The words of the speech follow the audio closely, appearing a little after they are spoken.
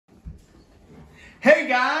Hey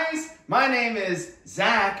guys, my name is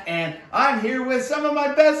Zach and I'm here with some of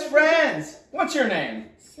my best friends. What's your name?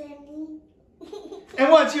 Sunny.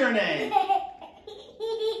 And what's your name?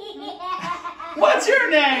 What's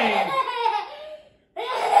your name?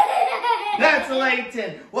 That's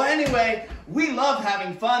Layton. Well, anyway, we love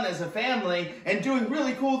having fun as a family and doing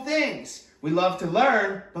really cool things. We love to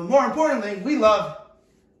learn, but more importantly, we love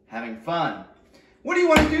having fun. What do you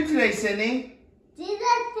want to do today, Sydney? Do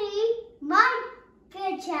the 3-marker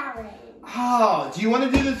challenge. Oh, do you want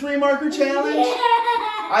to do the 3-marker challenge?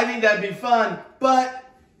 Yeah. I think that'd be fun, but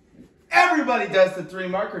everybody does the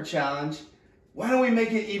 3-marker challenge. Why don't we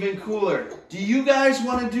make it even cooler? Do you guys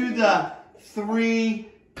want to do the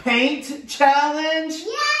 3-paint challenge?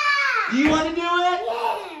 Yeah! Do you want to do it?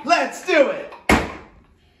 Yeah! Let's do it!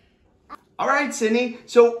 All right, Sydney.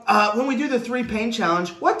 So when we do the 3-paint challenge,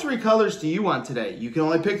 what 3 colors do you want today? You can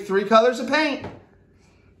only pick 3 colors of paint.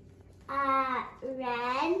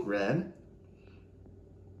 Red. Red.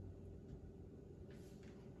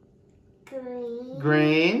 Green.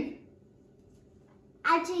 Green.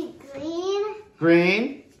 Actually, green.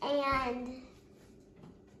 Green. And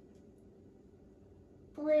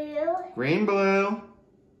blue. Green, blue.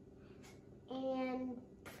 And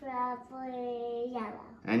probably yellow.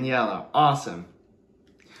 And yellow. Awesome.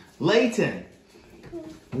 Layton,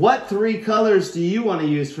 what 3 colors do you want to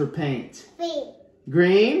use for paint? Green.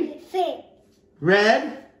 Green. Green.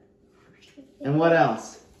 Red. And what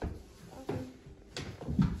else?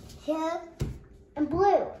 Yellow and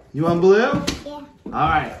blue. You want blue? Yeah. All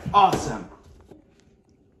right. Awesome.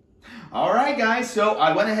 All right, guys. So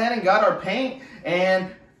I went ahead and got our paint,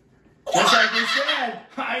 and just like you said,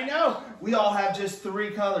 I know, we all have just 3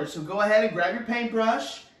 colors. So go ahead and grab your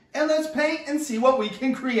paintbrush, and let's paint and see what we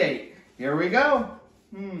can create. Here we go.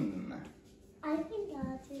 I think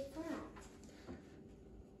I'll do that.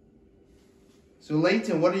 So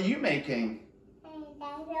Layton, what are you making? And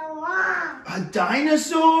I don't want. A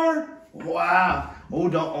dinosaur? Wow. Oh,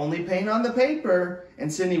 don't only paint on the paper.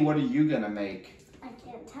 And Sydney, what are you going to make? I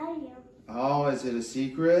can't tell you. Oh, is it a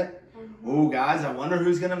secret? Oh, guys, I wonder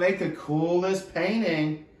who's going to make the coolest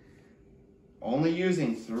painting. Only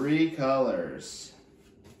using 3 colors.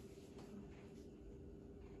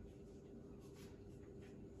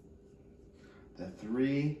 The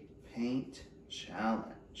 3-paint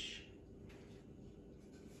challenge.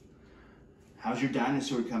 How's your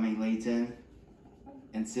dinosaur coming, Layton?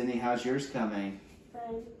 And Sydney, how's yours coming?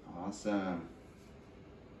 Good. Awesome.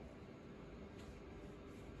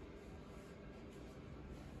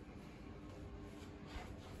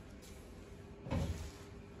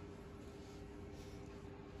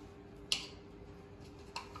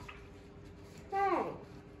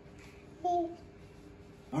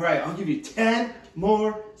 All right, I'll give you 10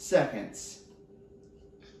 more seconds.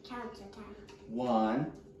 Count your time.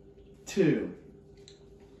 1, 2,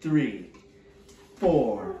 3,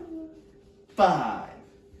 4, 5,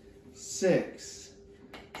 6,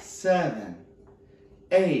 7,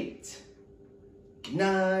 8,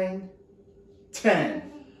 9,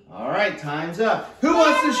 10. All right, time's up. Who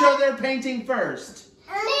wants to show their painting first?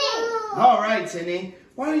 Me. All right, Sydney.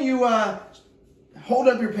 Why don't you hold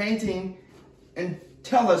up your painting and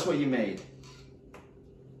tell us what you made.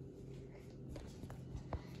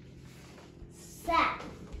 So,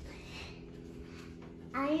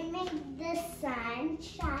 I made the sun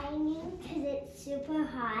shining because it's super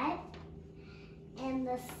hot, and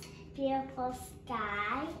the beautiful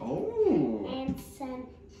sky, Oh. and some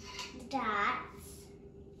dots.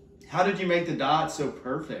 How did you make the dots so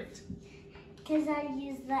perfect? Because I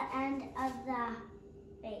used the end of the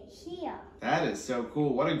right here. That is so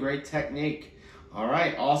cool. What a great technique. All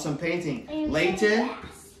right, awesome painting. And Layton,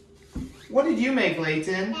 yes. what did you make,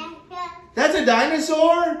 Layton? That's a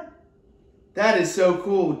dinosaur? That is so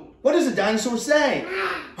cool. What does a dinosaur say?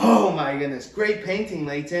 Oh my goodness, great painting,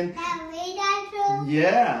 Layton.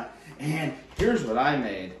 Yeah, and here's what I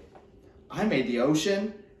made. I made the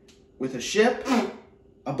ocean with a ship,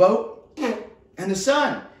 a boat, and the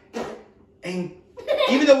sun. And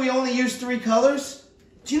even though we only used 3 colors,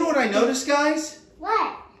 do you know what I noticed, guys?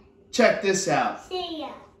 What? Check this out. See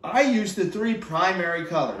ya. I used the 3 primary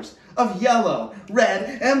colors of yellow,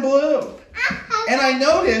 red, and blue. And I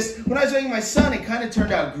noticed when I was making my sun, it kind of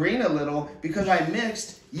turned out green a little because I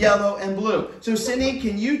mixed yellow and blue. So Sydney,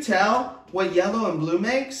 can you tell what yellow and blue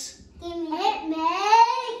makes? It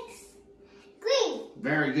makes green.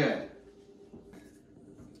 Very good.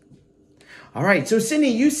 All right, so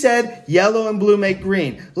Sydney, you said yellow and blue make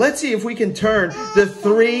green. Let's see if we can turn the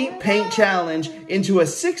 3-paint challenge into a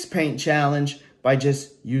 6-paint challenge by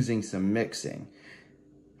just using some mixing.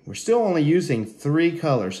 We're still only using 3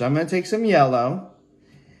 colors, so I'm going to take some yellow.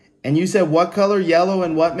 And you said what color? Yellow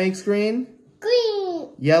and what makes green? Green.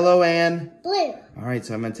 Yellow and? Blue. All right,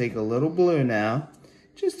 so I'm going to take a little blue now.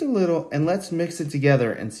 Just a little, and let's mix it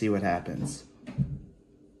together and see what happens.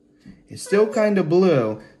 It's still kind of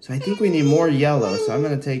blue, so I think we need more yellow. So I'm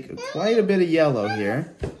going to take quite a bit of yellow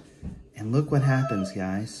here. And look what happens,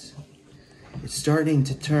 guys. It's starting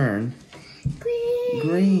to turn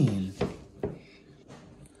green.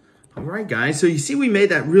 All right, guys, so you see we made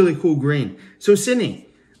that really cool green. So, Sydney,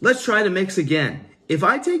 let's try to mix again. If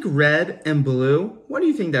I take red and blue, what do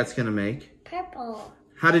you think that's going to make? Purple.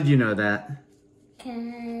 How did you know that?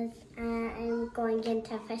 Because I'm going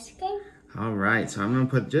into first grade. All right, so I'm going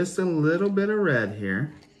to put just a little bit of red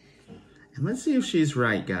here. And let's see if she's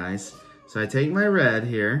right, guys. So I take my red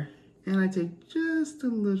here, and I take just a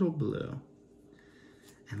little blue.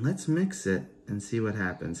 And let's mix it and see what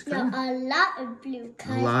happens. No, a lot of blue.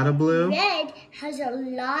 A lot of blue? Red has a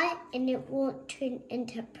lot, and it won't turn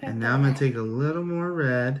into purple. And now I'm going to take a little more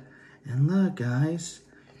red. And look, guys.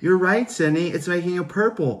 You're right, Sydney. It's making a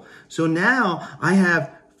purple. So now I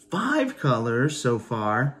have 5 colors so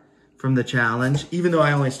far from the challenge, even though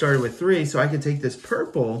I only started with 3. So I can take this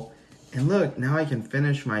purple, and look, now I can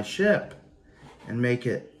finish my ship and make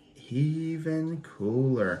it even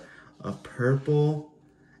cooler. A purple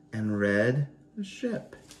and red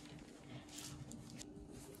ship.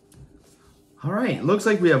 All right, looks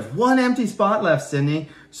like we have 1 empty spot left, Sydney.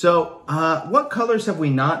 So what colors have we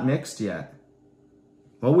not mixed yet?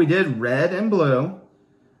 Well, we did red and blue.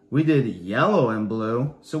 We did yellow and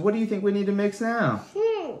blue. So what do you think we need to mix now?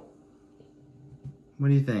 What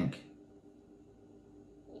do you think?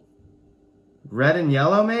 Red and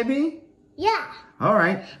yellow, maybe? Yeah. All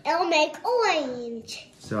right. It'll make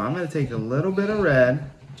orange. So I'm going to take a little bit of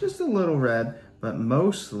red, just a little red, but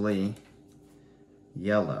mostly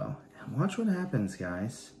yellow. And watch what happens,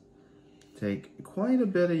 guys. Take quite a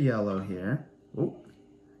bit of yellow here. Oh,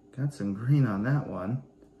 got some green on that one.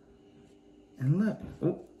 And look,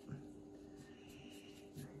 oh,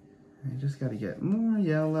 I just got to get more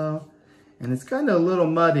yellow. And it's kind of a little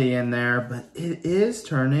muddy in there, but it is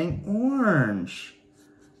turning orange.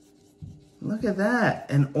 Look at that,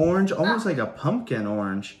 an orange, almost like a pumpkin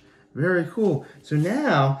orange. Very cool. So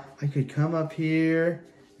now I could come up here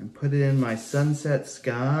and put it in my sunset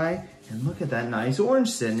sky. And look at that nice orange,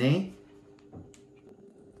 Sydney.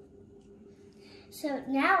 So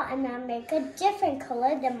now I'm going to make a different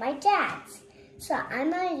color than my dad's. So I'm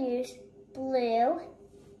going to use blue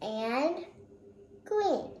and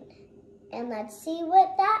green. And let's see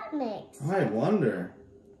what that makes. I wonder.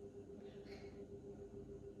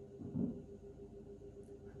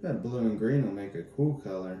 I bet blue and green will make a cool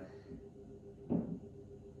color.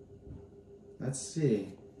 Let's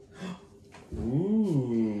see.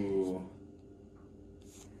 Ooh.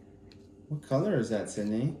 What color is that,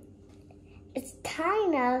 Sydney? It's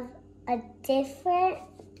kind of a different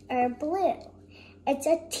blue. It's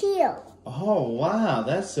a teal. Oh, wow,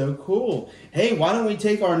 that's so cool. Hey, why don't we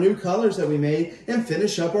take our new colors that we made and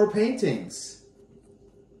finish up our paintings?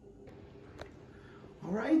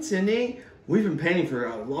 All right, Sydney, we've been painting for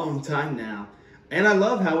a long time now, and I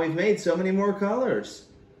love how we've made so many more colors.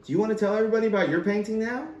 Do you want to tell everybody about your painting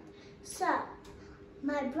now? So,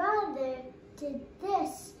 my brother did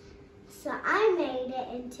this, so I made it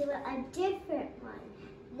into a different one.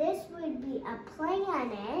 This would be a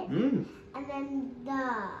planet, and then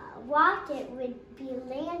the rocket would be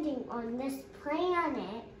landing on this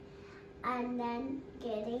planet and then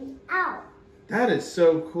getting out. That is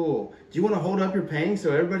so cool. Do you want to hold up your painting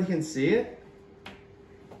so everybody can see it?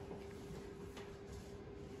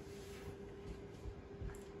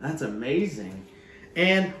 That's amazing.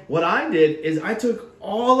 And what I did is I took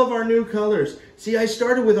all of our new colors. See, I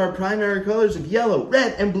started with our primary colors of yellow,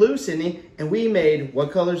 red, and blue, Sydney, and we made,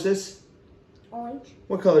 what color is this? Orange.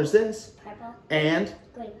 What color is this? Purple. And?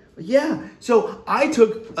 Green. Yeah, so I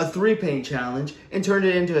took a 3-paint challenge and turned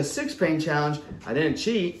it into a 6-paint challenge. I didn't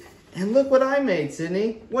cheat. And look what I made,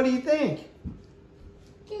 Sydney. What do you think?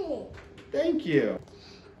 Good. Thank you.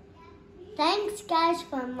 Thanks, guys,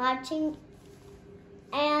 for watching.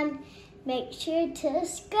 And make sure to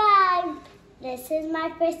subscribe. This is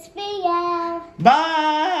my first video. Bye.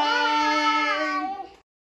 Bye.